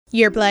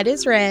Your blood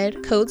is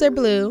red, codes are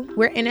blue.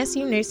 We're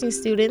NSU nursing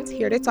students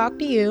here to talk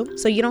to you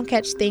so you don't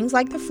catch things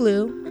like the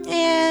flu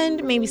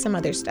and maybe some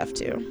other stuff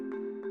too.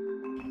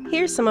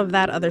 Here's some of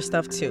that other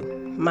stuff too.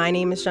 My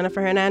name is Jennifer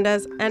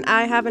Hernandez, and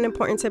I have an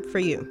important tip for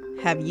you.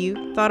 Have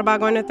you thought about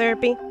going to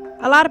therapy?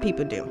 A lot of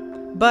people do,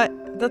 but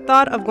the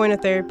thought of going to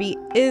therapy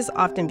is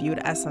often viewed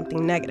as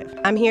something negative.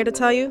 I'm here to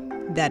tell you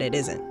that it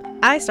isn't.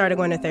 I started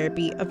going to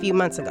therapy a few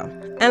months ago,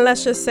 and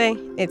let's just say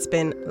it's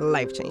been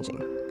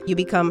life-changing. You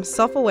become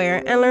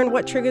self-aware and learn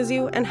what triggers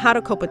you and how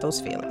to cope with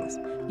those feelings.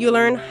 You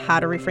learn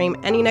how to reframe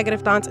any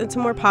negative thoughts into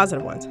more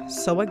positive ones.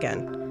 So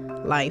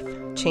again,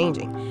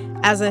 life-changing.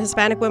 As a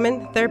Hispanic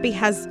woman, therapy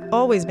has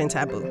always been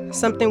taboo,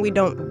 something we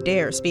don't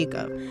dare speak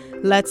of.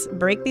 Let's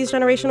break these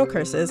generational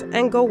curses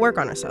and go work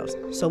on ourselves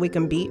so we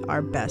can be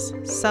our best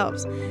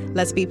selves.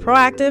 Let's be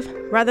proactive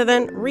rather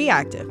than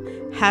reactive.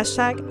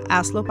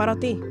 #Hazlo para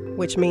ti,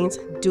 which means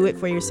do it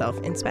for yourself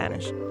in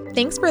Spanish.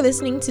 Thanks for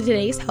listening to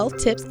today's health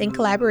tips in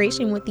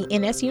collaboration with the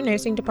NSU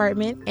Nursing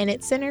Department and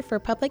its Center for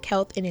Public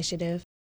Health Initiative.